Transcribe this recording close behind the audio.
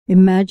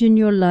Imagine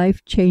your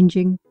life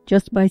changing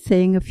just by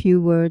saying a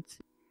few words.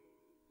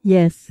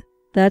 Yes,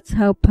 that's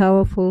how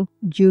powerful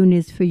June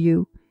is for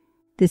you.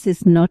 This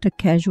is not a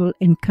casual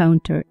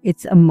encounter,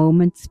 it's a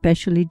moment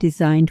specially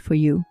designed for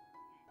you.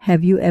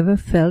 Have you ever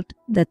felt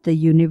that the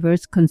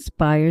universe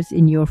conspires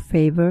in your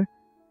favor?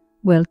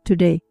 Well,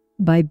 today,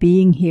 by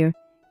being here,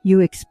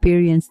 you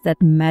experience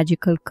that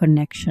magical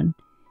connection.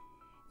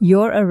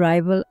 Your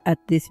arrival at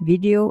this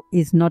video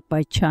is not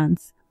by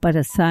chance, but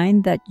a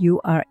sign that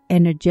you are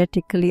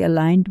energetically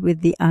aligned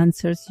with the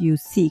answers you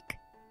seek.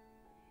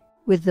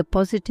 With the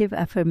positive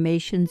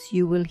affirmations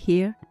you will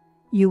hear,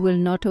 you will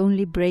not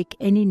only break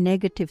any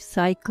negative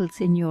cycles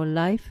in your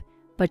life,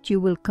 but you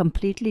will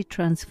completely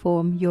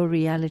transform your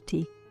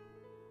reality.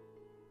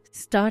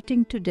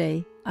 Starting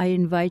today, I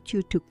invite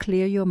you to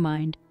clear your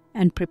mind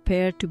and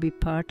prepare to be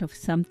part of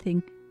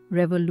something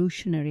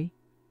revolutionary.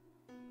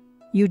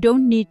 You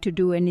don't need to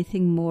do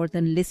anything more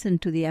than listen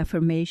to the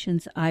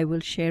affirmations I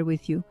will share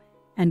with you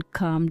and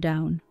calm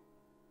down.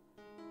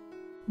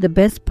 The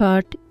best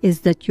part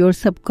is that your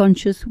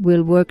subconscious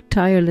will work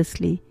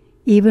tirelessly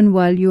even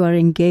while you are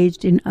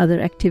engaged in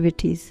other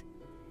activities.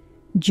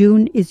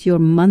 June is your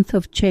month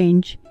of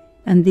change,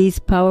 and these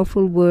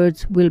powerful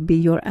words will be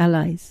your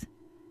allies.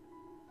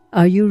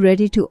 Are you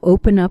ready to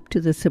open up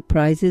to the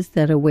surprises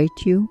that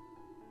await you?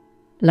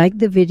 Like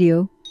the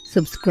video,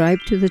 subscribe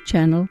to the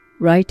channel,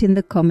 write in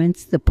the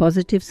comments the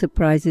positive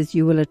surprises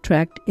you will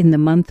attract in the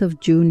month of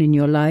June in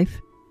your life,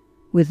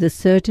 with the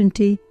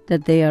certainty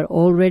that they are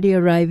already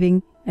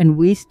arriving and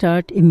we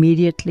start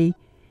immediately.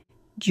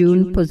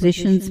 June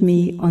positions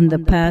me on the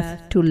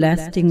path to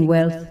lasting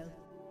wealth.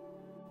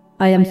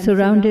 I am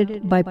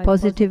surrounded by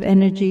positive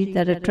energy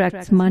that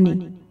attracts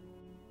money.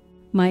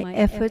 My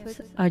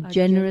efforts are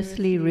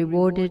generously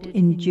rewarded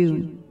in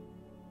June.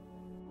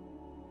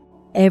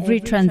 Every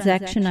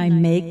transaction I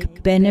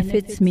make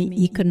benefits me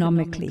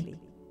economically.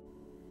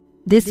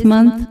 This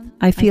month,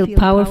 I feel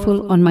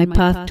powerful on my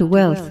path to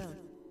wealth.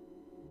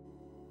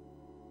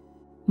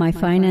 My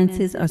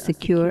finances are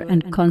secure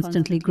and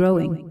constantly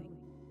growing.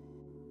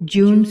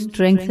 June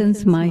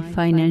strengthens my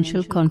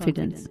financial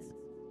confidence.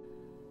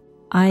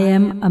 I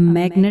am a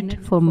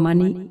magnet for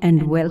money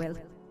and wealth.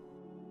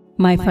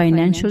 My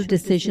financial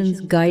decisions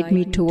guide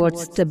me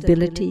towards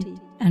stability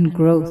and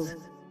growth.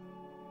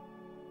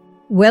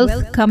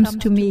 Wealth comes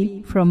to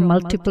me from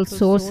multiple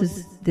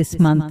sources this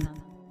month.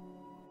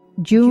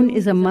 June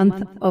is a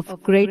month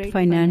of great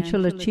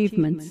financial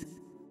achievements.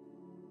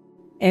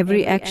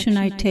 Every action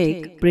I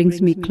take brings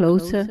me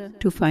closer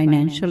to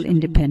financial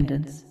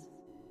independence.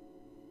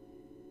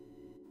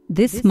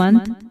 This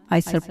month, I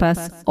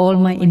surpass all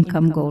my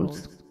income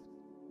goals.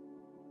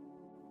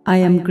 I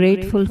am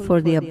grateful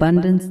for the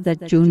abundance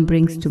that June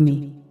brings to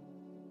me.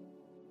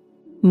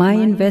 My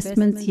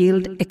investments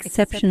yield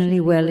exceptionally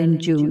well in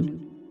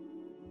June.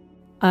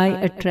 I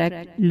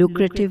attract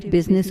lucrative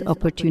business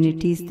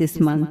opportunities this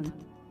month.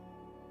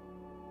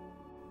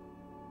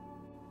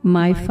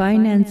 My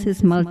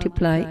finances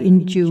multiply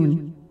in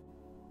June.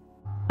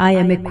 I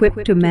am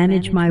equipped to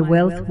manage my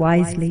wealth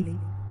wisely.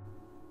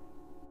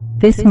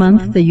 This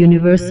month, the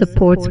universe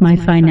supports my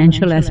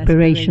financial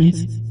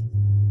aspirations.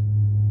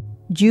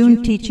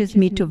 June teaches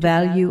me to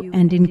value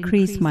and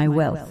increase my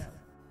wealth.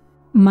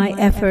 My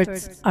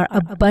efforts are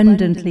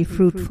abundantly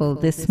fruitful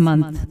this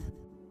month.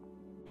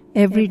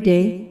 Every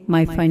day,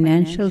 my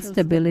financial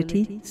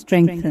stability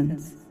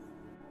strengthens.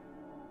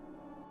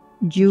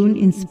 June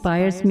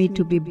inspires me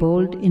to be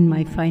bold in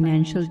my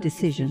financial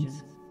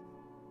decisions.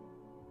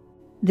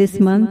 This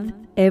month,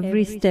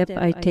 every step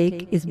I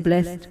take is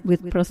blessed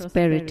with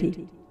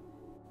prosperity.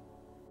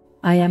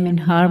 I am in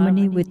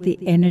harmony with the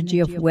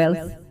energy of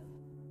wealth.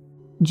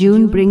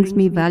 June brings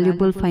me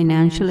valuable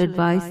financial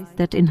advice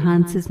that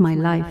enhances my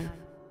life.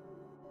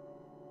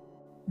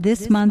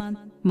 This month,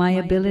 my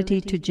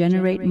ability to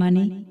generate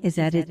money is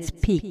at its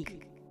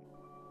peak.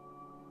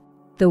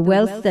 The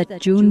wealth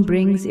that June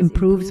brings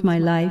improves my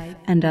life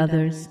and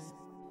others.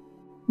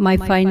 My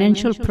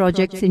financial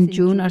projects in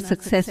June are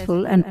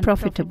successful and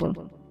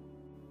profitable.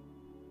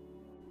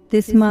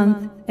 This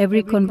month,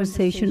 every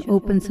conversation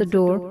opens a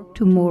door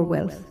to more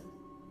wealth.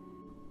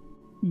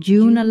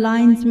 June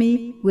aligns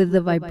me with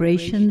the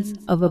vibrations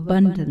of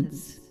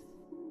abundance.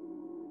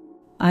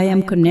 I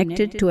am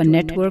connected to a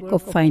network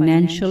of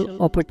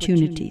financial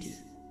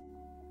opportunities.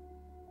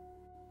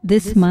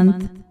 This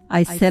month,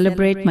 I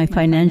celebrate my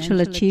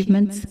financial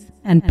achievements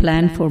and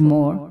plan for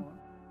more.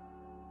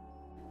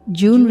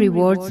 June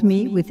rewards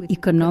me with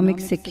economic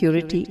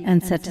security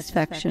and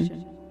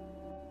satisfaction.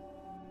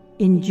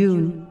 In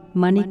June,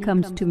 money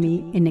comes to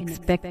me in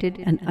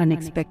expected and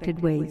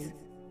unexpected ways.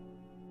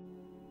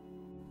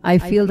 I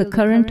feel the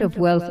current of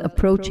wealth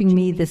approaching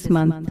me this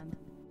month.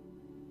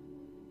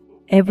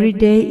 Every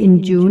day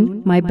in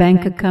June, my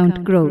bank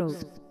account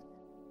grows.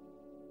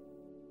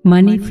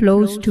 Money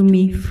flows to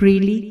me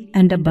freely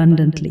and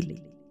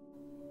abundantly.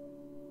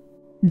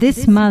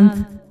 This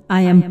month,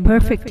 I am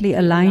perfectly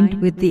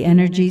aligned with the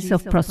energies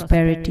of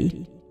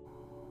prosperity.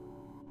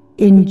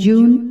 In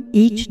June,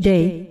 each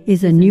day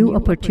is a new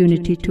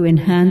opportunity to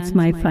enhance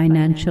my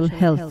financial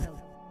health.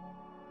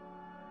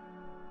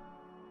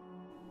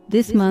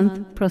 This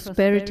month,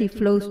 prosperity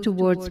flows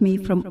towards me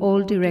from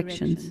all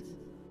directions.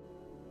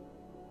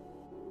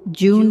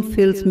 June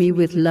fills me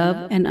with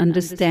love and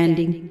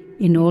understanding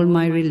in all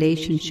my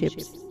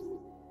relationships.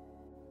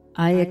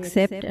 I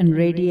accept and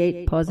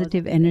radiate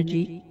positive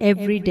energy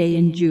every day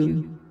in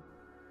June.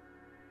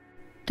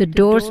 The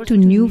doors to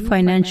new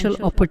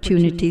financial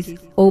opportunities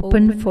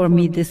open for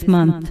me this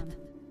month.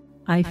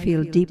 I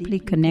feel deeply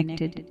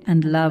connected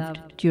and loved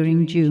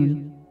during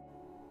June.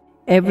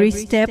 Every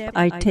step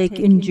I take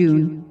in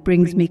June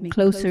brings me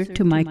closer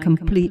to my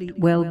complete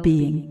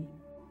well-being.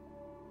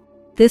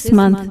 This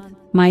month,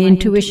 my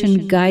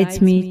intuition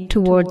guides me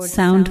towards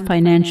sound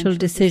financial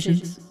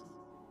decisions.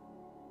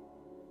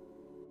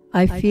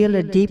 I feel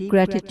a deep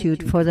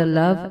gratitude for the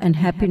love and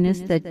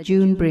happiness that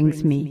June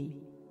brings me.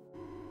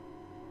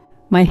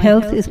 My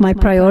health is my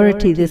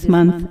priority this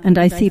month, and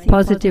I see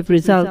positive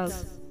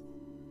results.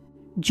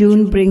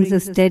 June brings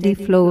a steady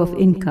flow of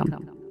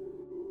income.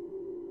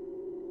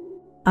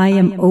 I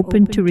am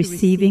open to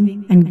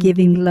receiving and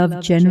giving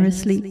love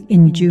generously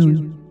in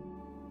June.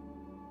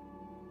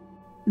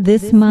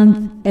 This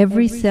month,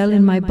 every cell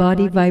in my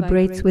body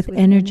vibrates with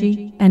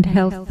energy and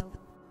health.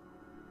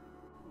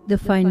 The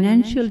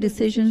financial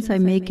decisions I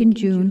make in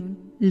June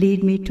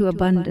lead me to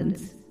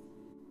abundance.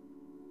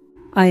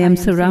 I am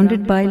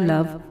surrounded by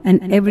love,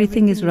 and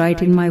everything is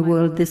right in my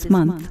world this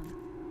month.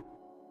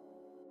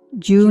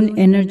 June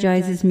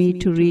energizes me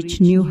to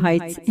reach new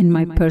heights in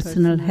my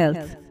personal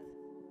health.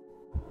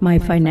 My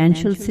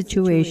financial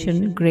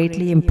situation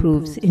greatly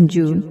improves in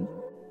June.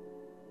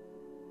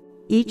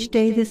 Each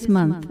day this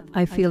month,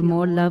 I feel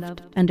more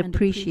loved and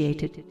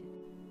appreciated.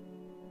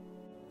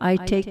 I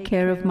take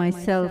care of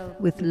myself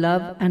with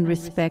love and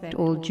respect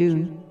all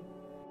June.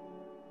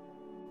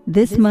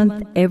 This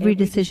month, every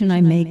decision I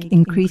make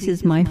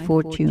increases my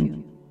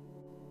fortune.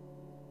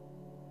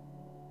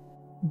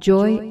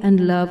 Joy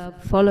and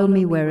love follow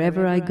me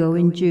wherever I go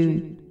in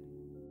June.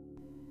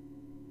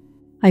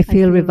 I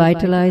feel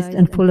revitalized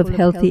and full of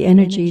healthy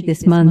energy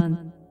this month.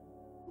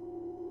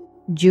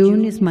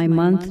 June is my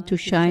month to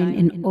shine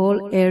in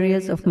all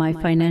areas of my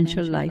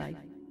financial life.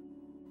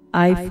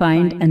 I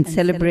find and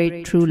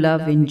celebrate true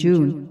love in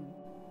June.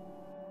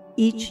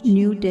 Each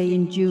new day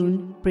in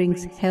June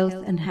brings health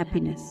and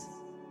happiness.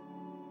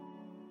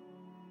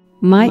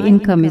 My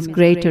income is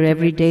greater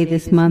every day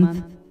this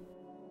month.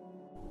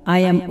 I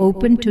am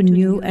open to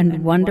new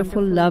and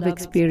wonderful love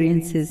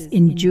experiences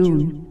in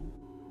June.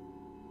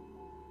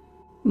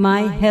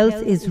 My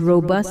health is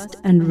robust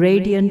and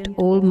radiant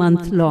all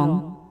month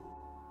long.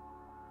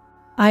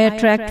 I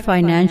attract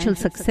financial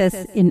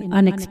success in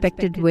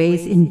unexpected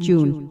ways in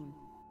June.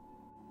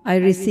 I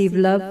receive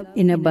love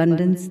in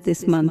abundance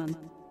this month.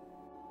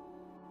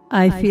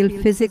 I feel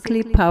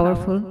physically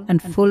powerful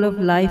and full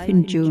of life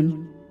in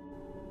June.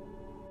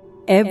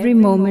 Every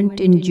moment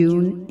in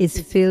June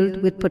is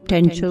filled with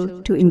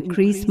potential to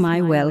increase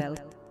my wealth.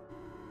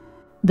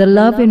 The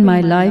love in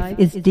my life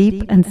is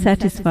deep and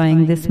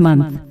satisfying this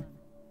month.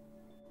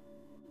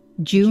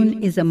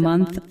 June is a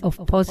month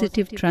of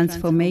positive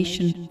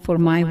transformation for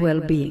my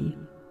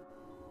well-being.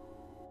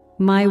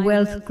 My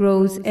wealth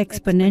grows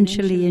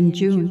exponentially in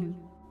June.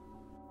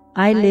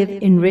 I live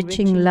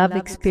enriching love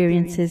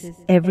experiences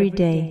every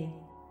day.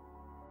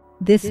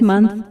 This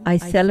month, I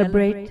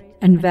celebrate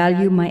and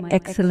value my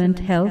excellent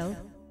health.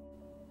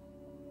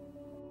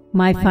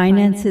 My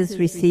finances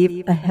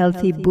receive a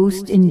healthy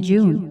boost in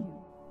June.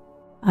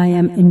 I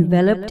am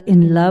enveloped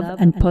in love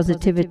and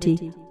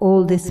positivity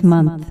all this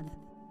month.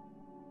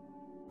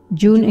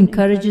 June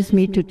encourages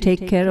me to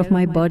take care of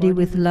my body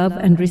with love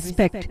and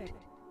respect.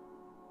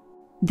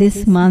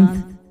 This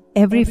month,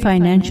 every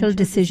financial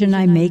decision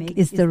I make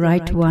is the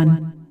right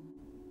one.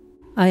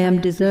 I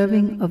am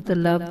deserving of the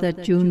love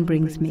that June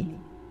brings me.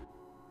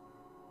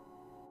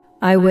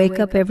 I wake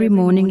up every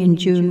morning in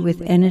June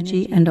with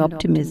energy and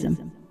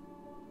optimism.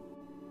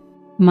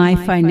 My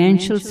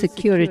financial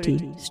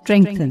security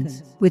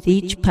strengthens with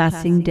each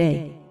passing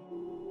day.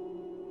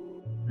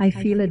 I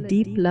feel a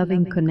deep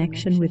loving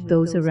connection with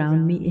those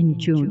around me in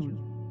June.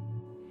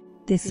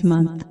 This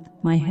month,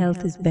 my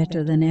health is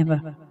better than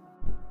ever.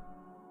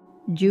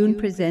 June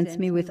presents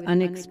me with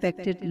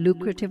unexpected,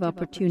 lucrative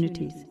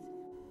opportunities.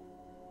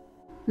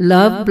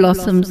 Love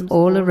blossoms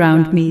all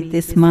around me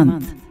this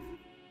month.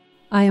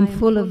 I am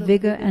full of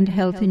vigor and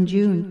health in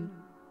June.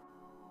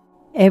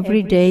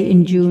 Every day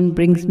in June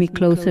brings me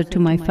closer to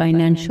my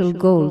financial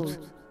goals.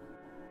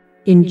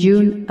 In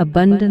June,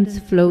 abundance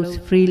flows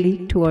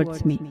freely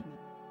towards me.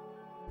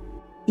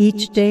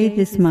 Each day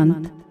this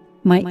month,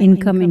 my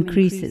income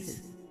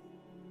increases.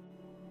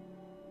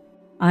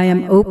 I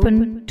am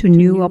open to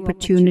new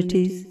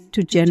opportunities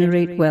to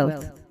generate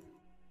wealth.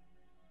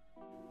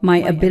 My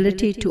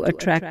ability to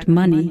attract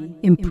money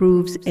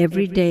improves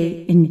every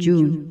day in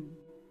June.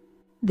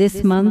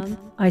 This month,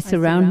 I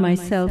surround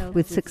myself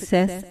with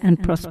success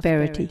and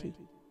prosperity.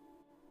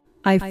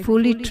 I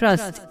fully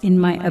trust in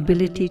my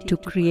ability to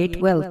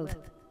create wealth.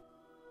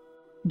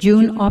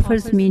 June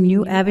offers me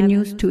new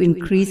avenues to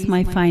increase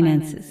my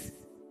finances.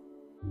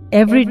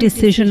 Every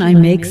decision I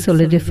make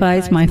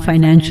solidifies my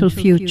financial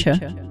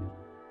future.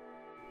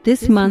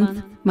 This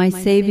month, my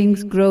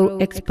savings grow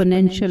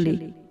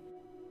exponentially.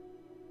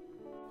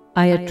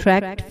 I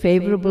attract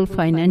favorable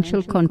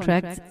financial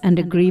contracts and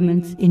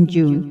agreements in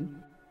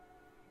June.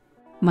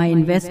 My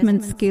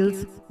investment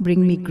skills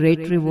bring me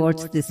great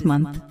rewards this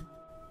month.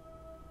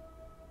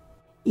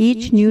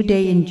 Each new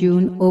day in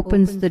June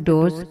opens the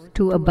doors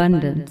to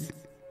abundance.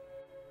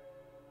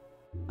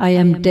 I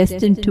am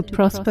destined to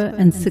prosper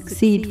and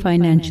succeed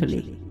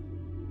financially.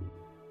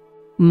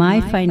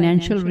 My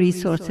financial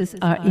resources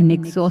are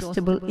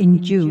inexhaustible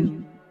in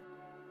June.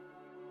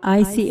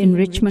 I see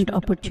enrichment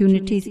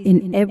opportunities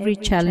in every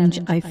challenge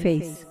I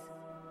face.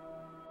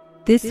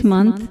 This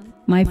month,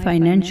 my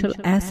financial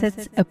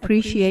assets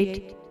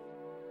appreciate.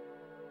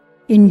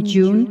 In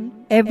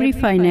June, every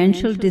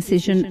financial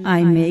decision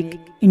I make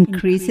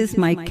increases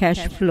my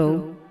cash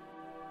flow.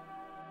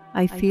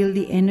 I feel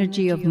the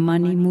energy of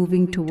money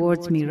moving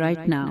towards me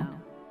right now.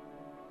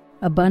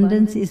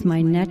 Abundance is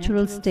my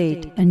natural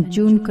state, and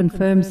June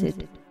confirms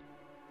it.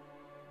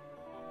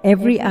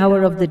 Every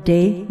hour of the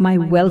day, my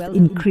wealth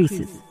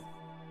increases.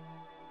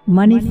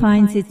 Money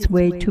finds its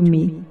way to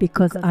me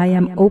because I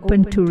am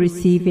open to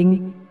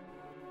receiving.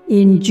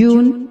 In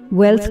June,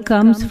 wealth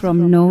comes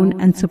from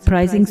known and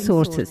surprising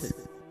sources.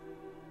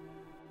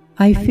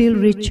 I feel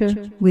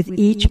richer with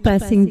each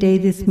passing day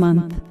this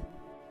month.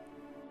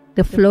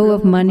 The flow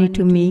of money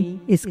to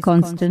me is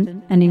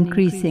constant and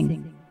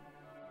increasing.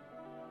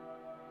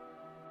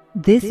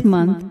 This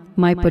month,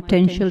 my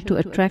potential to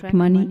attract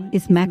money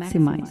is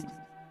maximized.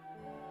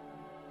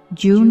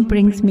 June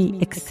brings me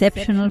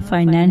exceptional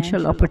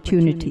financial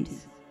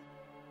opportunities.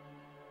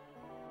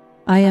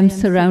 I am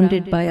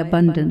surrounded by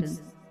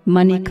abundance.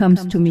 Money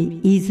comes to me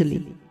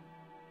easily.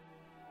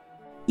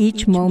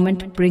 Each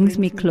moment brings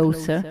me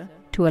closer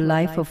to a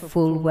life of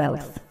full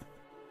wealth.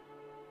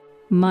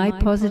 My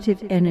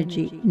positive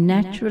energy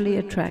naturally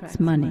attracts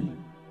money.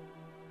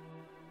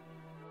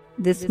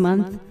 This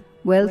month,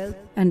 wealth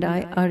and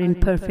I are in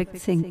perfect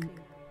sync.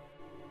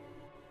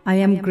 I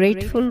am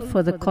grateful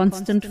for the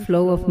constant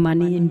flow of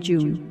money in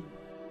June.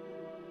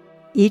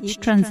 Each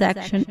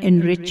transaction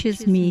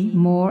enriches me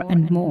more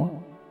and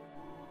more.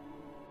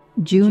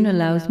 June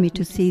allows me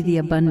to see the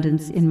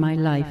abundance in my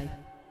life.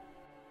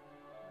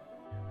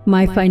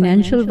 My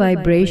financial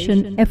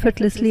vibration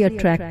effortlessly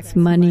attracts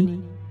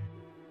money.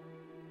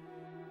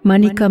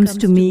 Money comes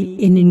to me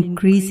in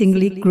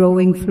increasingly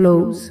growing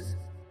flows.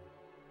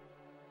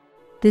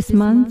 This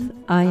month,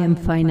 I am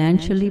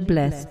financially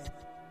blessed.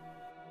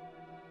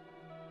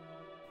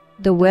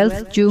 The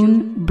wealth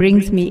June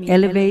brings me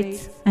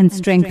elevates and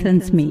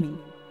strengthens me.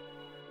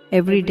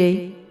 Every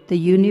day, the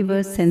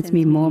universe sends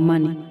me more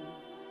money.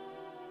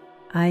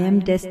 I am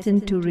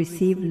destined to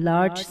receive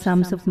large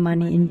sums of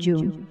money in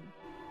June.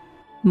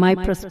 My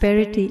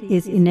prosperity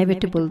is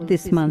inevitable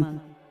this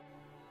month.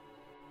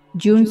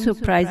 June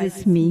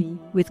surprises me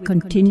with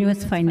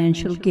continuous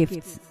financial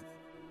gifts.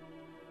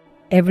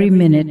 Every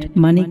minute,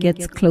 money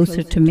gets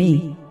closer to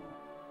me.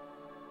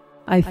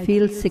 I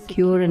feel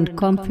secure and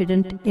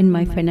confident in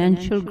my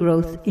financial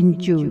growth in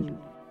June.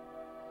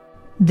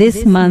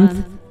 This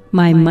month,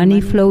 my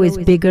money flow is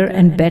bigger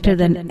and better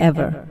than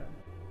ever.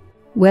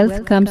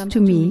 Wealth comes to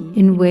me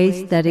in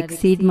ways that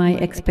exceed my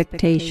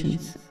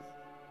expectations.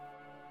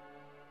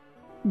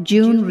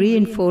 June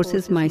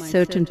reinforces my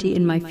certainty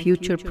in my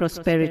future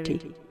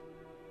prosperity.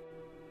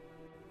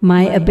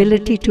 My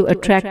ability to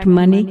attract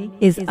money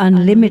is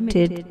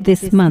unlimited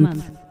this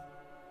month.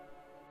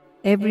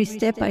 Every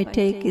step I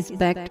take is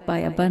backed by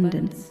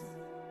abundance.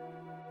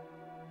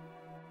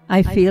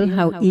 I feel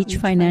how each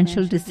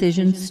financial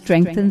decision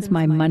strengthens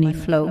my money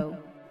flow.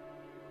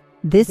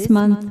 This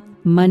month,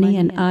 money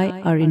and I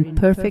are in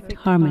perfect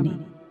harmony.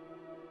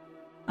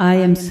 I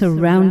am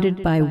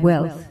surrounded by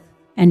wealth,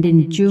 and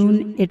in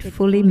June it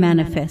fully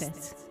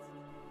manifests.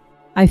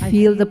 I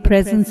feel the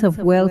presence of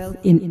wealth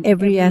in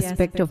every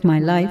aspect of my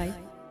life.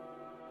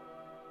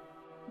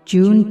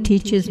 June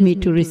teaches me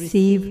to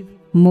receive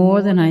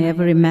more than I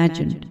ever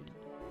imagined.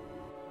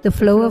 The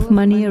flow of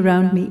money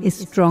around me is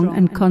strong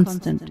and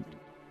constant.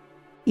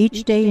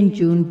 Each day in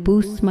June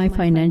boosts my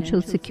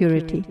financial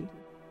security.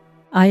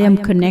 I am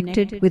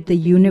connected with the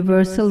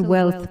universal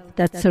wealth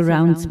that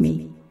surrounds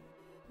me.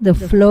 The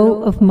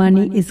flow of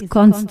money is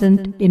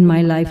constant in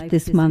my life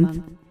this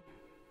month.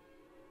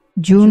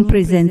 June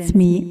presents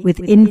me with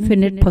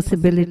infinite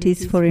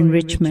possibilities for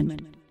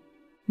enrichment.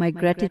 My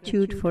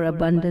gratitude for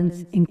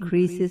abundance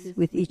increases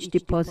with each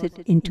deposit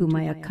into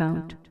my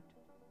account.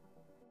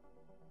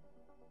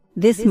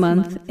 This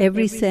month,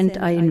 every cent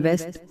I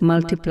invest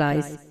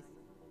multiplies.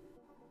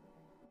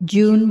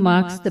 June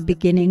marks the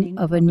beginning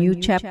of a new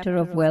chapter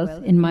of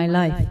wealth in my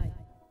life.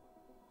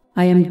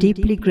 I am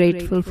deeply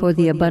grateful for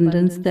the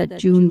abundance that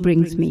June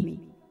brings me.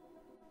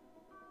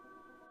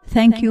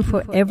 Thank you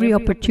for every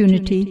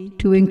opportunity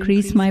to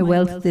increase my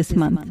wealth this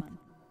month.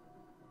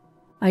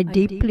 I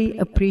deeply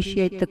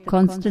appreciate the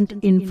constant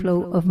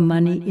inflow of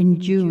money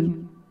in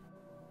June.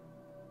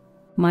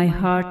 My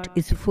heart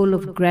is full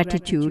of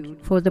gratitude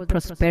for the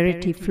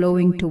prosperity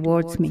flowing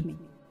towards me.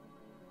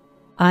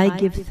 I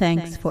give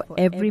thanks for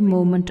every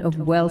moment of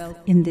wealth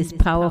in this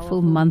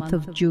powerful month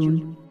of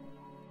June.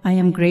 I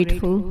am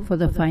grateful for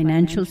the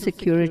financial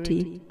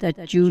security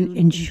that June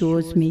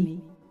ensures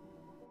me.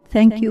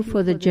 Thank you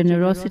for the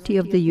generosity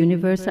of the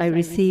universe I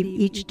receive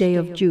each day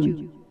of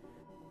June.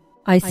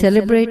 I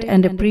celebrate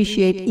and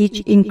appreciate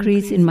each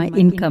increase in my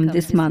income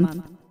this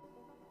month.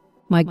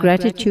 My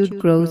gratitude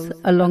grows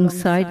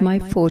alongside my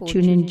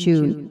fortune in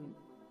June.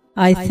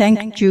 I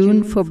thank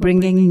June for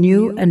bringing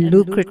new and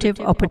lucrative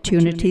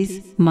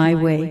opportunities my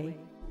way.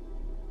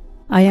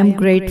 I am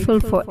grateful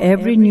for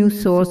every new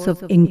source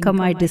of income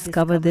I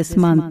discover this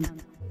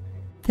month.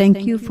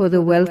 Thank you for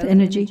the wealth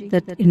energy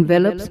that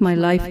envelops my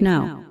life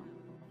now.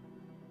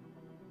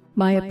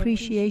 My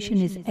appreciation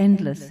is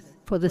endless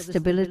for the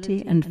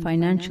stability and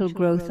financial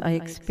growth I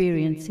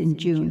experience in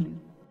June.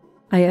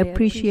 I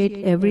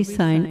appreciate every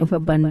sign of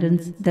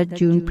abundance that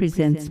June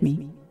presents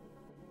me.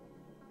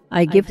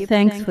 I give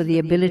thanks for the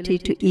ability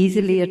to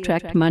easily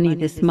attract money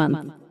this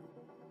month.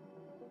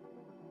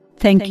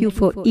 Thank you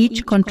for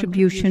each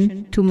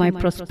contribution to my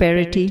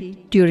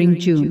prosperity during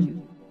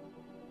June.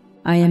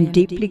 I am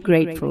deeply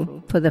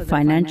grateful for the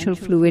financial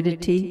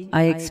fluidity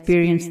I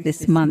experience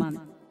this month.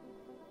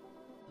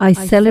 I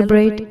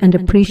celebrate and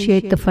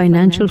appreciate the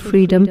financial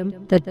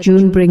freedom that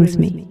June brings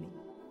me.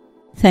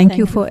 Thank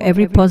you for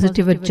every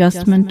positive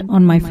adjustment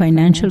on my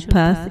financial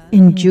path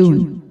in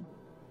June.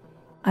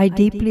 I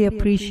deeply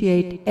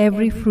appreciate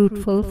every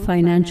fruitful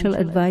financial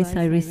advice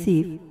I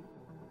receive.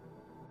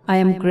 I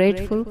am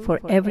grateful for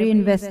every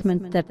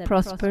investment that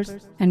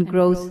prospers and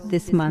grows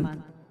this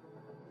month.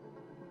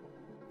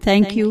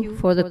 Thank you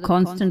for the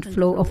constant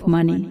flow of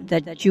money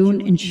that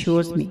June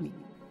ensures me.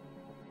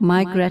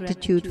 My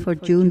gratitude for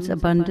June's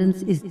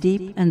abundance is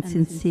deep and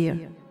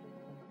sincere.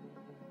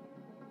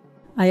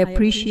 I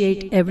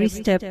appreciate every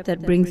step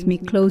that brings me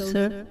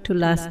closer to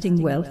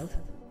lasting wealth.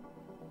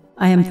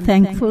 I am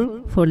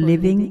thankful for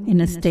living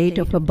in a state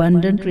of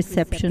abundant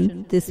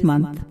reception this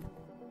month.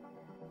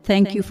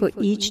 Thank you for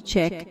each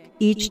check,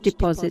 each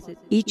deposit,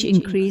 each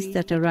increase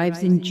that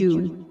arrives in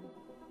June.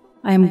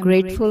 I am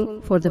grateful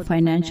for the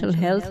financial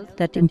health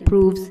that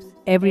improves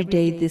every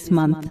day this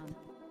month.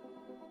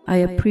 I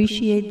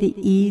appreciate the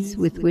ease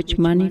with which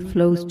money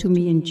flows to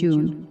me in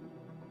June.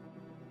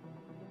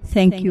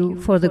 Thank you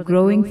for the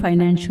growing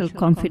financial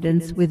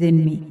confidence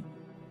within me.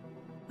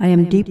 I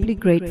am deeply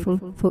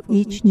grateful for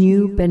each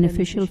new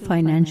beneficial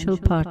financial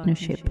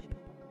partnership.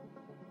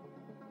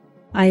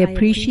 I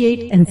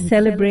appreciate and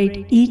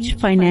celebrate each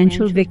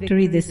financial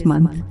victory this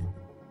month.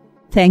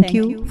 Thank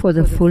you for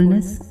the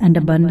fullness and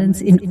abundance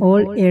in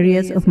all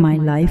areas of my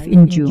life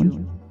in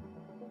June.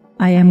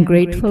 I am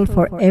grateful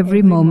for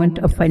every moment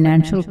of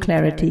financial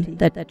clarity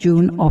that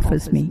June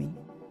offers me.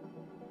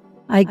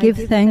 I give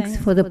thanks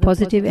for the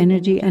positive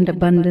energy and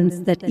abundance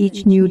that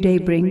each new day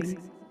brings.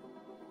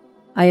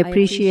 I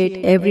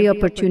appreciate every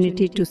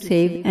opportunity to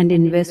save and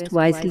invest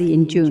wisely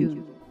in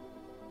June.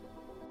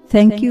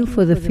 Thank you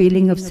for the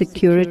feeling of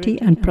security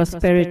and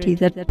prosperity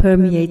that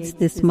permeates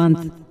this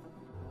month.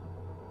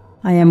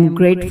 I am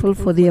grateful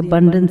for the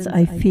abundance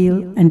I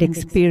feel and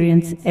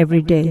experience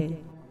every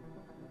day.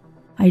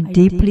 I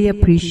deeply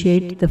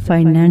appreciate the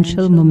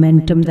financial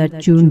momentum that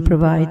June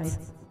provides.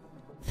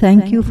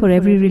 Thank you for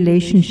every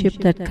relationship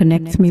that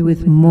connects me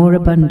with more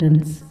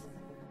abundance.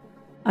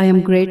 I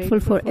am grateful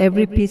for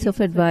every piece of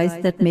advice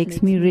that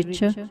makes me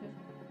richer.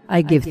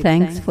 I give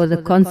thanks for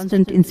the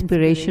constant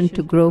inspiration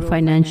to grow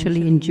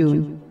financially in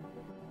June.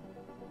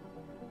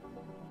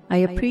 I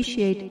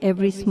appreciate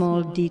every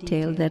small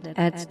detail that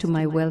adds to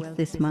my wealth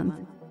this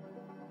month.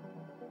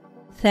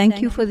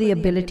 Thank you for the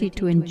ability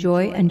to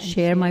enjoy and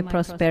share my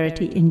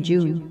prosperity in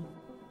June.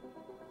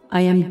 I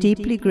am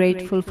deeply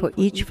grateful for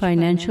each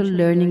financial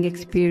learning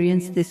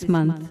experience this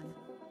month.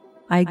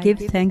 I give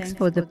thanks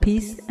for the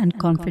peace and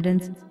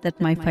confidence that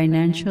my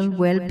financial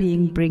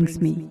well-being brings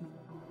me.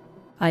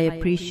 I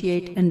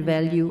appreciate and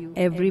value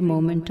every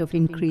moment of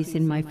increase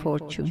in my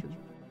fortune.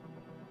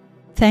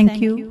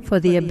 Thank you for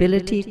the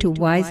ability to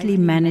wisely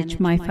manage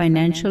my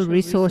financial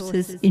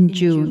resources in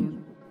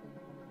June.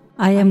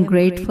 I am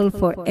grateful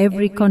for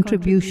every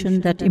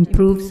contribution that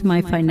improves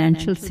my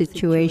financial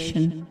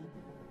situation.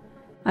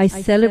 I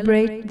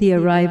celebrate the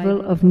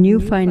arrival of new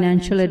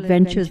financial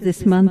adventures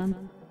this month.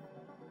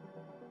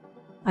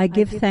 I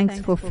give thanks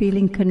for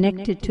feeling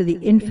connected to the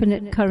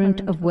infinite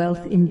current of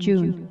wealth in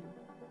June.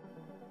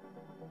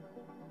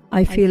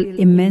 I feel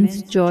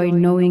immense joy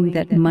knowing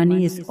that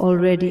money is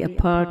already a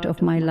part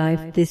of my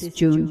life this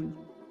June.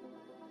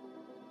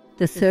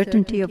 The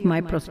certainty of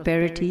my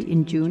prosperity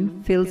in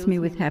June fills me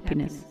with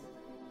happiness.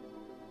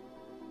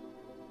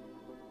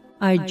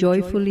 I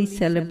joyfully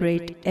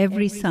celebrate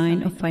every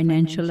sign of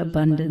financial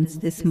abundance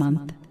this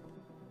month.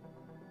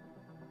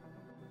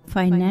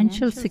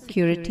 Financial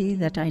security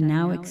that I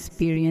now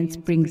experience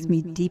brings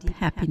me deep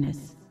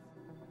happiness.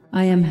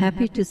 I am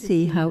happy to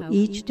see how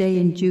each day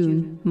in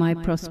June my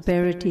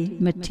prosperity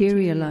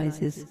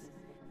materializes.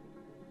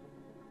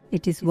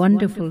 It is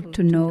wonderful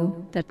to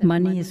know that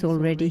money is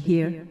already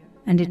here,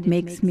 and it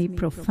makes me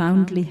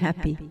profoundly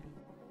happy.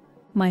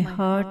 My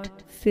heart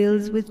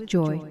fills with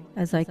joy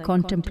as I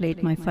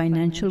contemplate my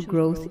financial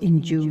growth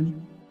in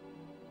June.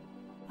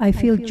 I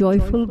feel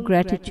joyful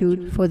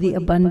gratitude for the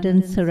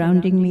abundance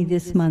surrounding me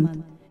this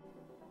month.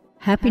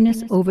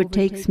 Happiness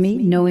overtakes me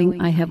knowing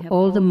I have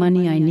all the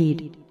money I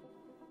need.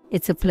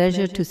 It's a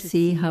pleasure to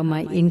see how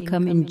my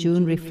income in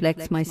June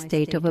reflects my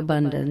state of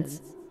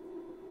abundance.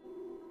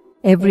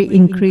 Every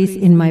increase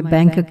in my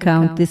bank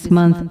account this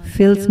month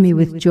fills me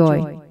with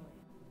joy.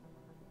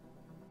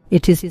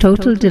 It is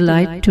total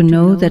delight to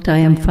know that I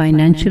am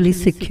financially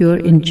secure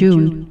in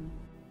June.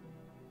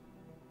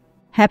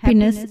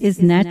 Happiness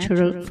is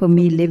natural for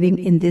me living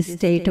in this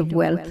state of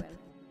wealth.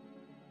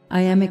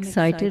 I am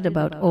excited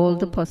about all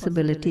the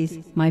possibilities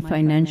my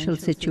financial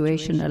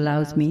situation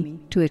allows me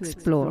to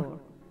explore.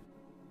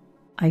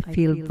 I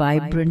feel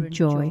vibrant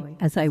joy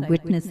as I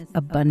witness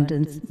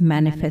abundance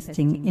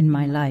manifesting in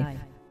my life.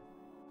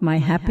 My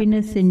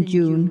happiness in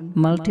June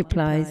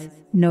multiplies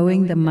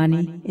knowing the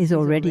money is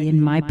already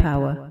in my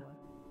power.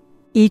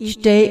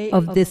 Each day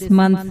of this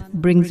month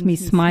brings me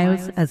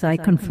smiles as I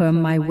confirm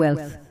my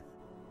wealth.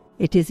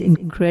 It is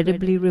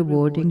incredibly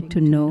rewarding to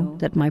know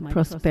that my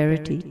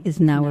prosperity is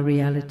now a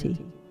reality.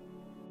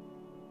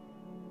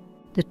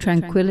 The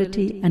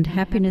tranquility and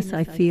happiness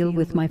I feel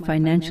with my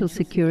financial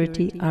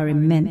security are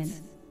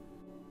immense.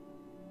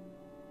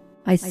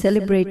 I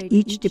celebrate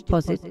each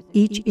deposit,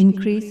 each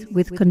increase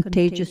with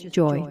contagious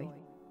joy.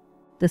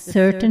 The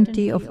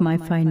certainty of my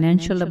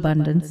financial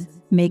abundance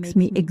makes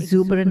me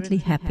exuberantly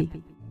happy.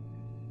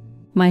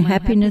 My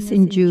happiness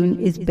in June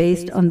is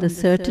based on the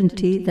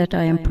certainty that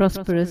I am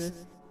prosperous.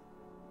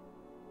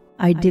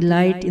 I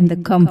delight in the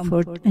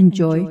comfort and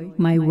joy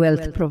my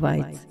wealth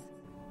provides.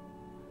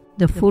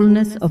 The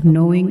fullness of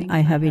knowing I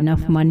have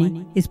enough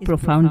money is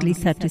profoundly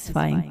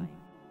satisfying.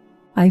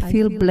 I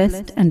feel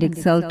blessed and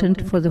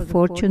exultant for the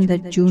fortune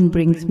that June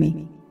brings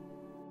me.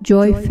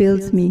 Joy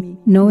fills me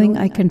knowing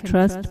I can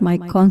trust my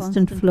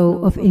constant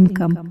flow of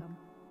income.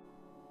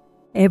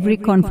 Every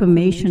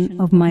confirmation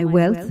of my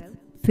wealth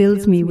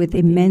fills me with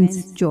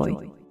immense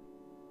joy.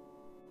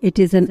 It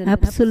is an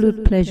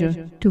absolute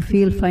pleasure to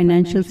feel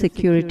financial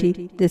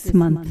security this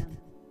month.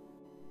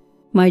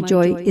 My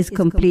joy is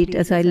complete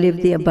as I live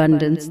the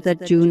abundance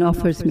that June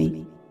offers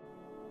me.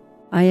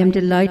 I am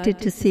delighted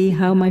to see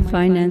how my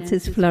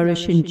finances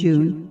flourish in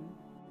June.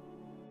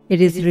 It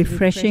is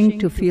refreshing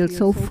to feel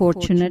so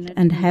fortunate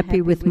and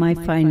happy with my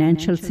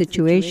financial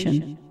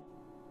situation.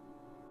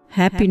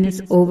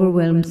 Happiness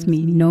overwhelms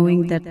me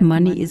knowing that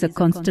money is a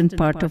constant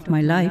part of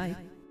my life.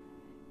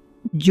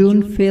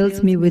 June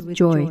fills me with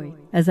joy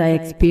as I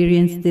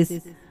experience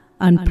this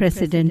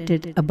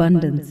unprecedented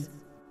abundance.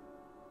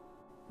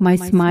 My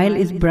smile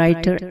is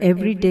brighter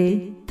every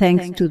day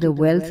thanks to the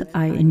wealth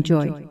I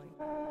enjoy.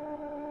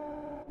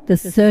 The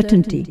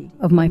certainty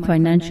of my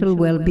financial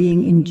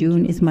well-being in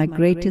June is my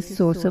greatest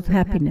source of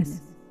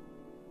happiness.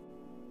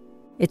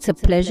 It's a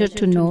pleasure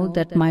to know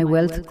that my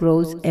wealth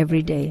grows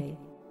every day.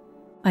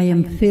 I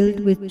am filled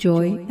with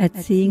joy at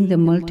seeing the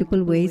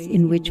multiple ways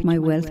in which my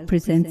wealth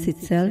presents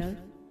itself.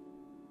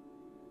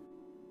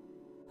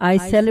 I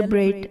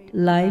celebrate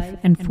life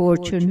and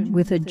fortune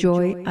with a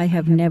joy I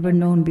have never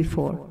known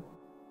before.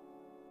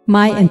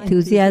 My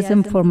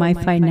enthusiasm for my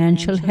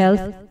financial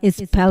health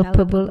is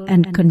palpable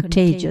and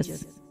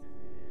contagious.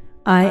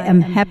 I am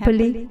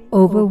happily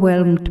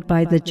overwhelmed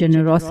by the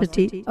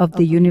generosity of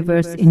the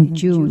universe in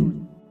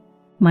June.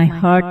 My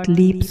heart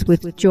leaps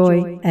with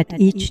joy at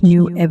each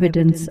new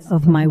evidence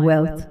of my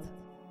wealth.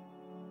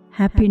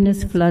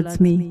 Happiness floods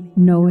me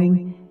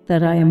knowing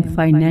that I am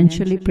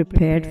financially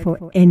prepared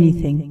for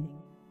anything.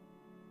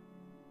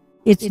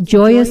 It's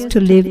joyous to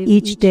live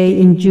each day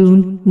in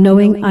June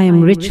knowing I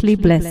am richly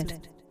blessed.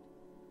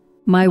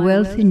 My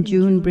wealth in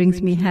June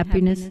brings me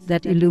happiness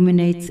that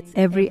illuminates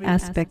every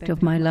aspect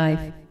of my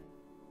life.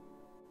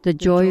 The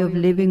joy of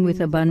living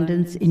with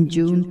abundance in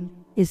June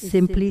is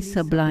simply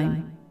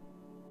sublime.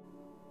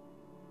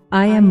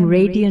 I am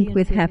radiant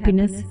with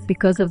happiness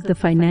because of the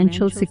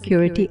financial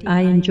security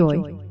I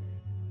enjoy.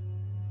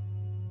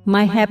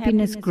 My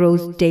happiness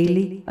grows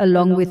daily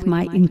along with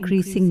my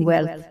increasing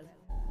wealth.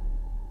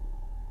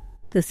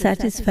 The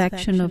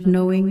satisfaction of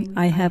knowing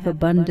I have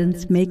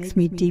abundance makes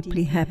me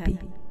deeply happy.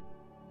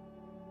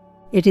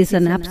 It is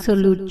an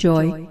absolute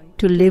joy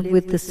to live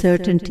with the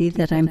certainty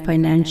that I am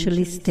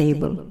financially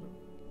stable.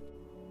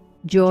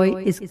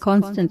 Joy is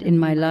constant in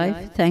my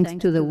life thanks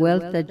to the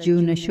wealth that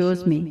June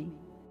assures me.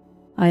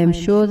 I am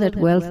sure that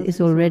wealth is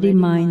already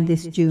mine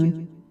this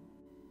June.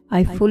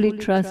 I fully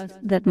trust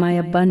that my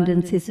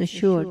abundance is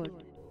assured.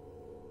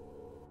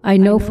 I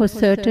know for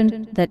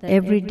certain that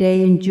every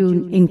day in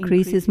June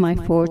increases my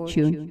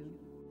fortune.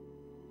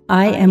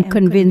 I am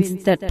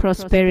convinced that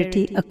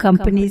prosperity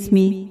accompanies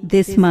me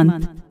this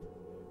month.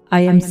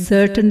 I am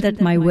certain that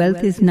my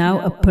wealth is now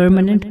a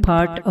permanent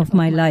part of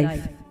my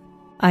life.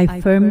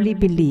 I firmly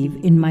believe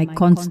in my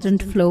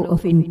constant flow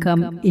of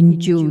income in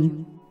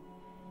June.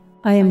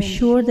 I am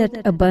sure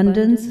that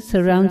abundance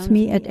surrounds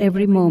me at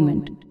every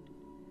moment.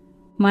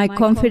 My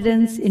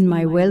confidence in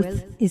my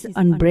wealth is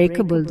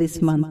unbreakable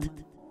this month.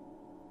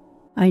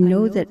 I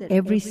know that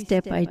every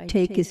step I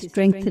take is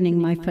strengthening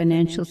my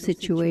financial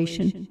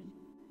situation.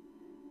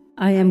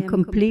 I am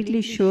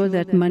completely sure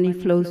that money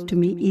flows to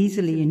me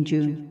easily in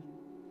June.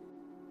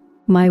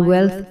 My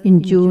wealth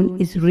in June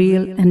is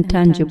real and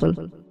tangible.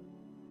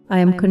 I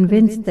am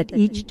convinced that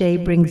each day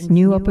brings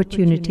new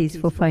opportunities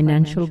for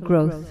financial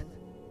growth.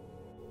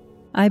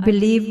 I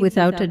believe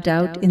without a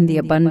doubt in the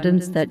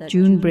abundance that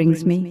June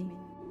brings me.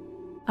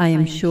 I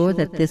am sure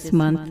that this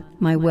month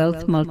my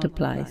wealth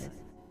multiplies.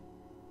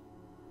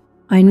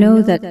 I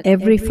know that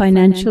every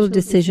financial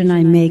decision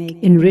I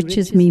make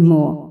enriches me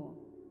more.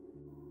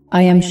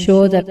 I am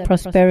sure that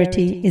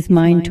prosperity is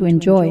mine to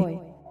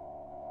enjoy.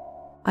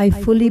 I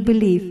fully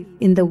believe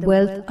in the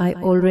wealth I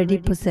already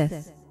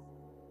possess.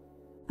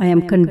 I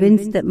am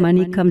convinced that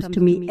money comes to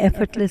me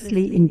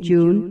effortlessly in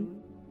June.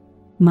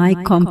 My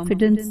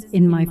confidence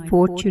in my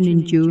fortune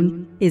in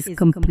June is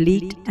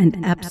complete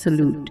and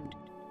absolute.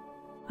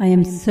 I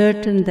am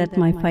certain that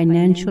my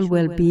financial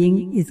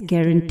well-being is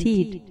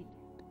guaranteed.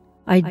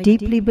 I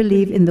deeply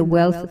believe in the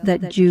wealth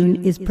that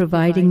June is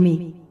providing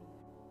me.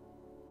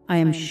 I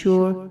am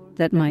sure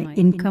that my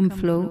income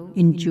flow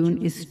in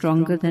June is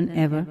stronger than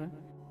ever.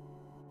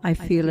 I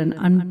feel an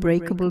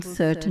unbreakable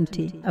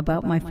certainty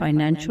about my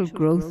financial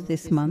growth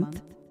this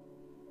month.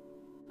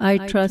 I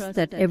trust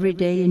that every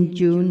day in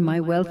June my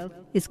wealth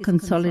is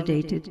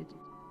consolidated.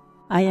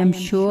 I am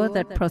sure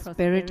that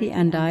prosperity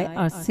and I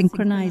are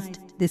synchronized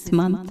this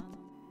month.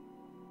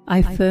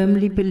 I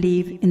firmly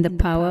believe in the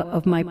power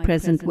of my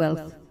present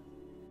wealth.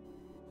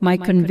 My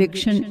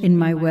conviction in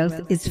my wealth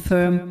is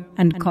firm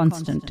and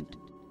constant.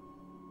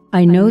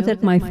 I know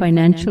that my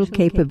financial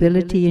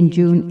capability in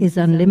June is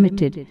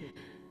unlimited.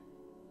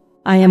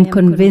 I am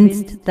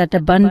convinced that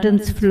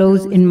abundance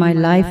flows in my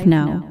life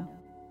now.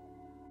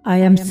 I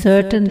am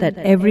certain that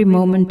every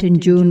moment in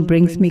June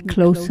brings me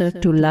closer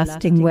to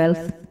lasting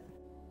wealth.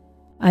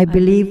 I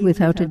believe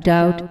without a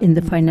doubt in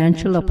the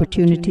financial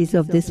opportunities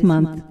of this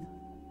month.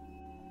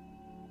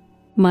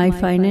 My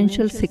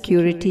financial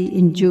security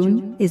in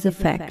June is a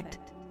fact.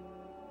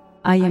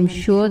 I am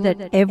sure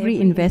that every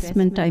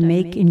investment I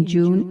make in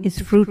June is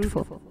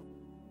fruitful.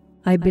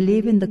 I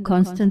believe in the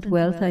constant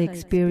wealth I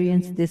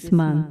experience this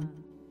month.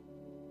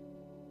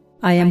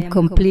 I am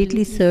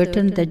completely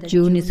certain that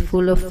June is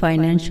full of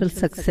financial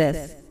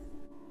success.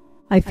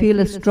 I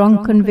feel a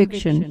strong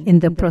conviction in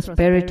the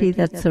prosperity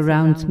that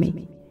surrounds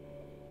me.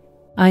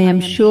 I am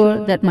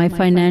sure that my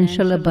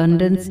financial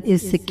abundance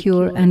is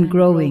secure and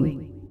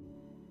growing.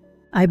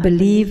 I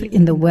believe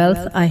in the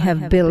wealth I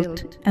have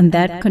built and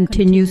that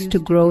continues to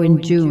grow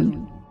in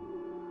June.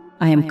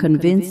 I am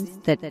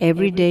convinced that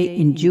every day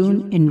in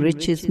June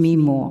enriches me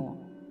more.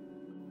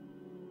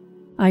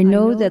 I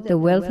know that the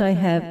wealth I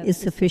have is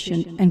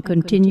sufficient and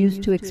continues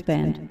to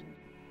expand.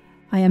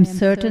 I am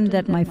certain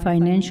that my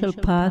financial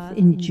path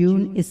in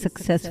June is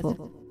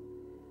successful.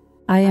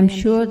 I am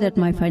sure that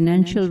my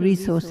financial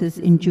resources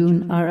in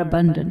June are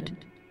abundant.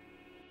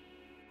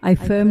 I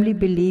firmly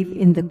believe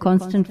in the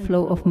constant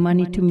flow of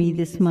money to me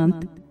this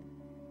month.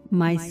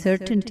 My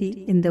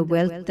certainty in the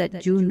wealth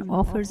that June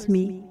offers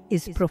me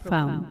is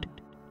profound.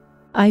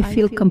 I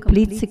feel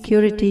complete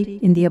security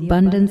in the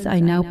abundance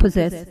I now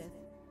possess.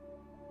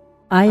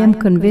 I am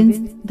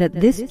convinced that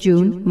this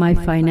June my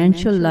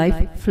financial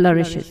life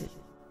flourishes.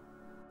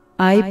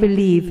 I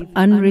believe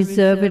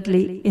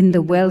unreservedly in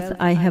the wealth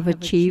I have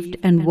achieved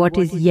and what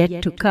is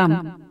yet to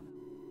come.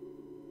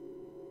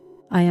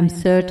 I am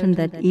certain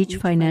that each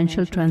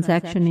financial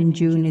transaction in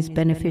June is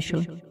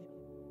beneficial.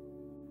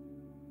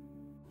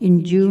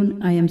 In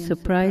June, I am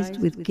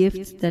surprised with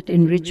gifts that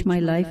enrich my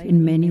life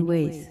in many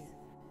ways.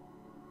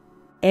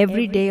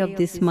 Every day of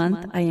this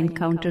month, I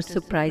encounter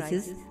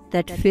surprises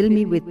that fill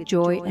me with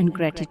joy and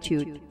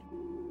gratitude.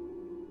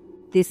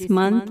 This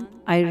month,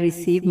 I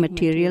receive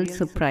material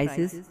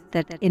surprises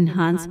that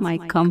enhance my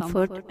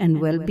comfort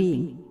and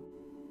well-being.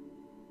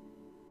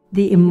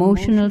 The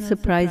emotional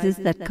surprises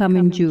that come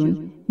in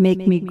June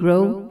make me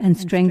grow and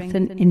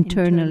strengthen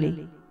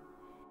internally.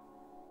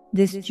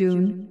 This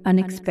June,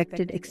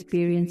 unexpected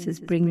experiences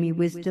bring me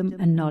wisdom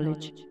and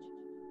knowledge.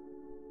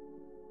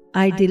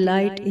 I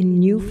delight in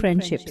new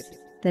friendships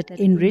that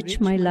enrich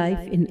my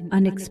life in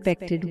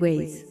unexpected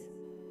ways.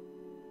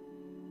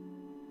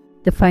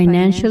 The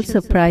financial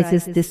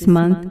surprises this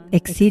month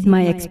exceed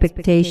my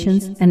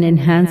expectations and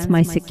enhance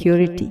my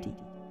security.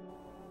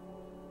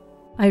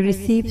 I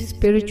receive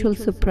spiritual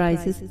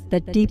surprises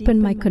that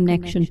deepen my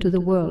connection to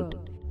the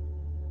world.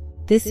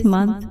 This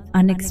month,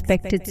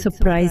 unexpected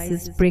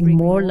surprises bring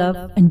more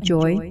love and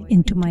joy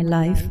into my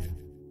life.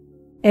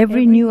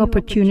 Every new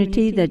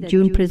opportunity that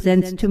June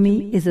presents to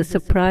me is a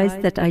surprise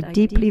that I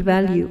deeply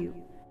value.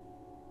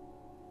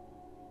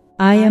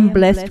 I am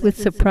blessed with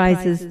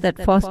surprises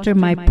that foster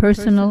my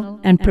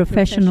personal and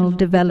professional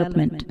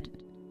development.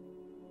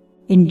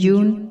 In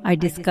June, I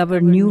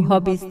discover new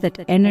hobbies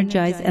that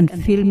energize and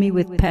fill me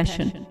with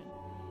passion.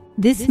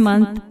 This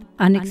month,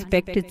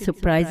 unexpected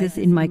surprises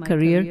in my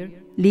career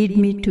lead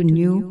me to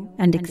new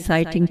and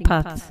exciting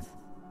paths.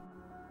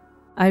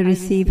 I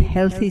receive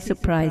healthy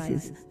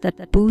surprises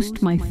that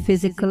boost my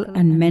physical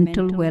and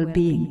mental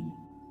well-being.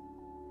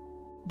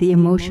 The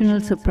emotional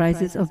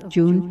surprises of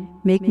June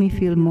make me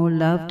feel more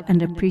loved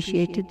and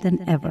appreciated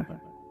than ever.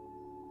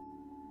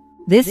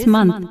 This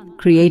month,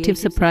 creative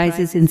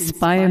surprises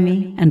inspire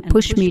me and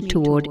push me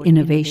toward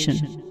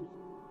innovation.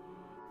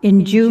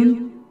 In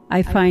June,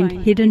 I find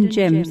hidden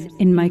gems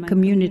in my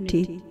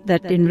community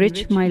that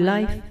enrich my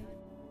life.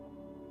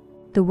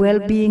 The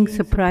well-being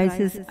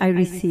surprises I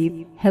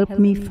receive help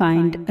me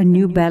find a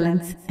new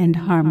balance and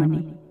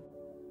harmony.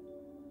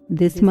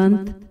 This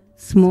month,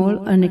 small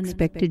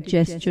unexpected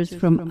gestures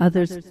from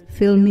others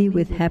fill me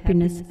with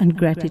happiness and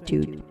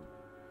gratitude.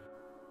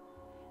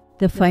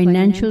 The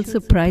financial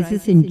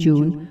surprises in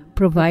June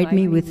provide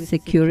me with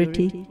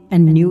security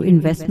and new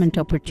investment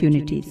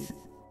opportunities.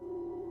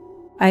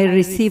 I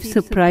receive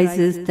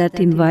surprises that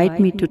invite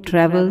me to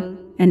travel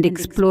and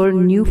explore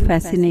new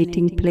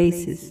fascinating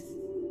places.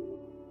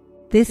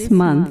 This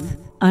month,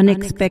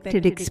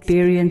 unexpected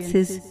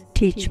experiences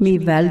teach me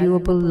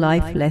valuable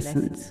life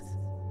lessons.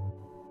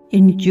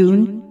 In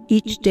June,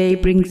 each day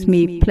brings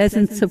me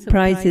pleasant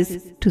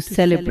surprises to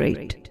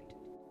celebrate.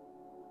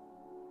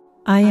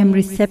 I am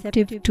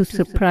receptive to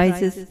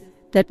surprises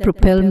that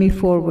propel me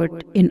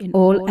forward in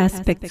all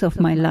aspects of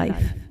my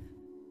life.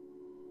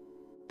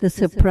 The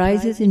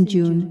surprises in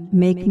June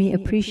make me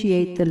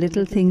appreciate the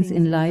little things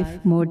in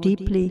life more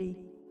deeply.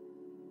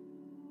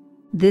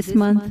 This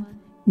month,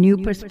 new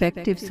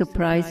perspectives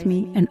surprise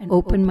me and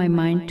open my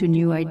mind to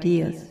new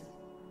ideas.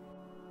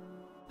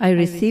 I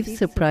receive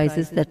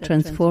surprises that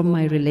transform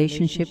my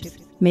relationships,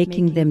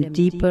 making them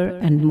deeper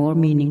and more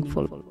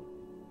meaningful.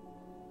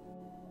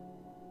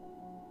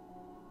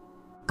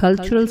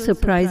 Cultural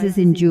surprises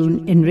in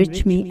June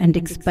enrich me and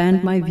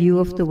expand my view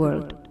of the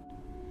world.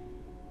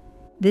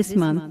 This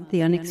month,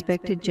 the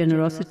unexpected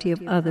generosity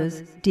of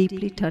others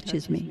deeply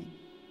touches me.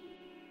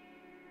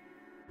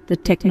 The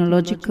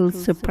technological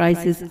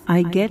surprises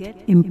I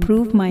get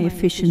improve my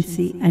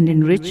efficiency and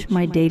enrich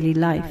my daily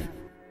life.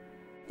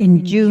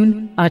 In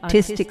June,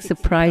 artistic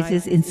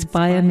surprises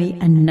inspire me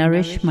and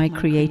nourish my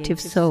creative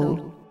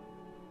soul.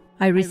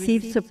 I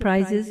receive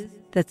surprises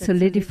that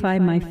solidify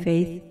my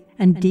faith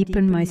and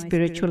deepen my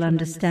spiritual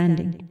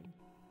understanding.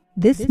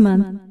 This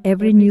month,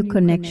 every new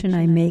connection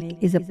I make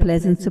is a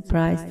pleasant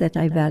surprise that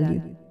I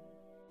value.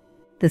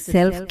 The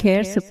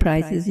self-care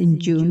surprises in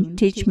June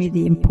teach me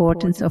the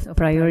importance of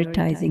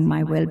prioritizing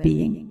my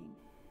well-being.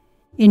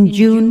 In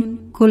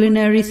June,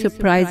 culinary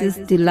surprises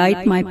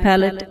delight my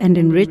palate and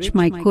enrich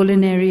my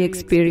culinary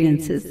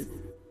experiences.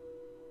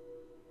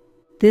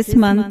 This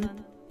month,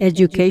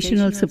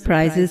 educational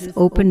surprises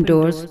open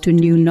doors to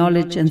new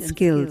knowledge and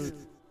skills.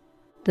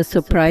 The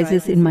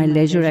surprises in my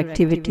leisure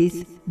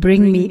activities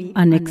bring me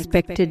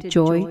unexpected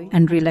joy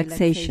and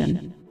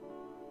relaxation.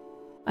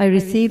 I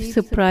receive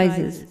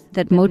surprises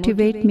that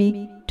motivate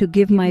me to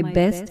give my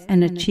best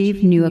and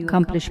achieve new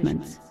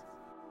accomplishments.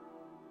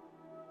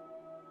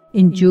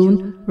 In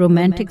June,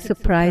 romantic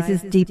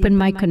surprises deepen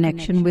my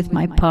connection with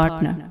my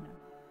partner.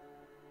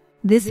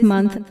 This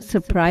month,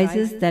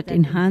 surprises that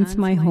enhance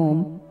my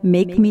home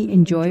make me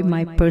enjoy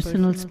my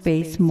personal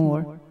space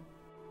more.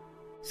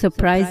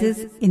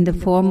 Surprises in the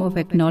form of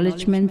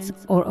acknowledgements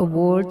or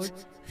awards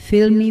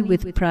fill me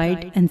with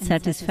pride and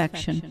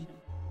satisfaction.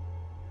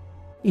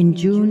 In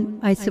June,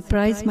 I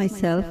surprise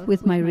myself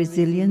with my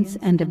resilience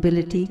and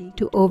ability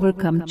to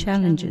overcome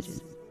challenges.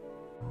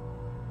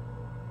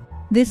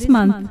 This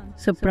month,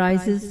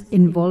 surprises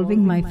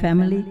involving my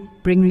family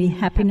bring me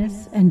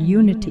happiness and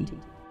unity.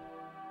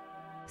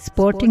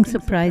 Sporting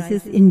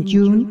surprises in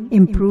June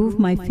improve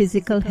my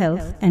physical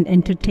health and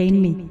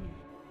entertain me.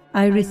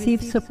 I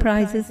receive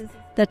surprises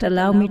that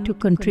allow me to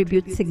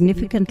contribute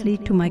significantly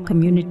to my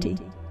community.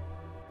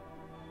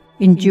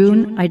 In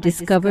June, I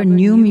discover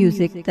new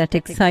music that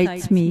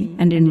excites me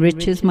and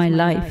enriches my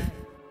life.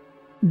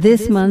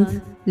 This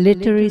month,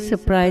 literary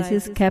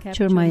surprises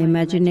capture my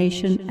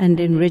imagination and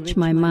enrich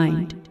my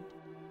mind.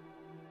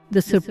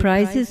 The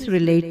surprises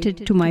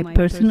related to my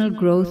personal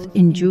growth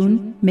in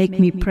June make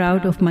me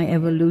proud of my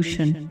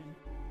evolution.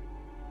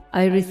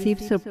 I receive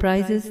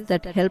surprises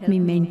that help me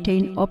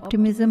maintain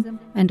optimism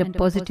and a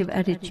positive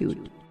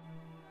attitude.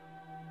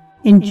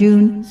 In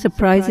June,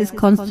 surprises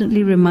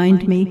constantly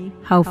remind me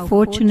how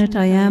fortunate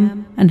I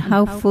am and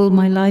how full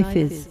my life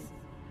is.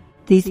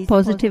 These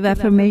positive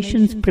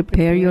affirmations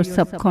prepare your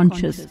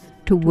subconscious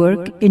to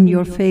work in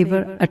your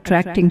favor,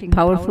 attracting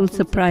powerful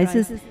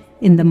surprises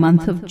in the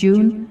month of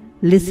June.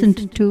 Listen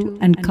to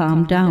and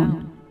calm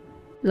down.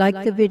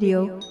 Like the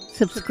video,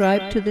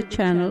 subscribe to the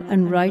channel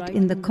and write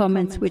in the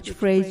comments which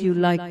phrase you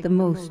like the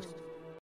most.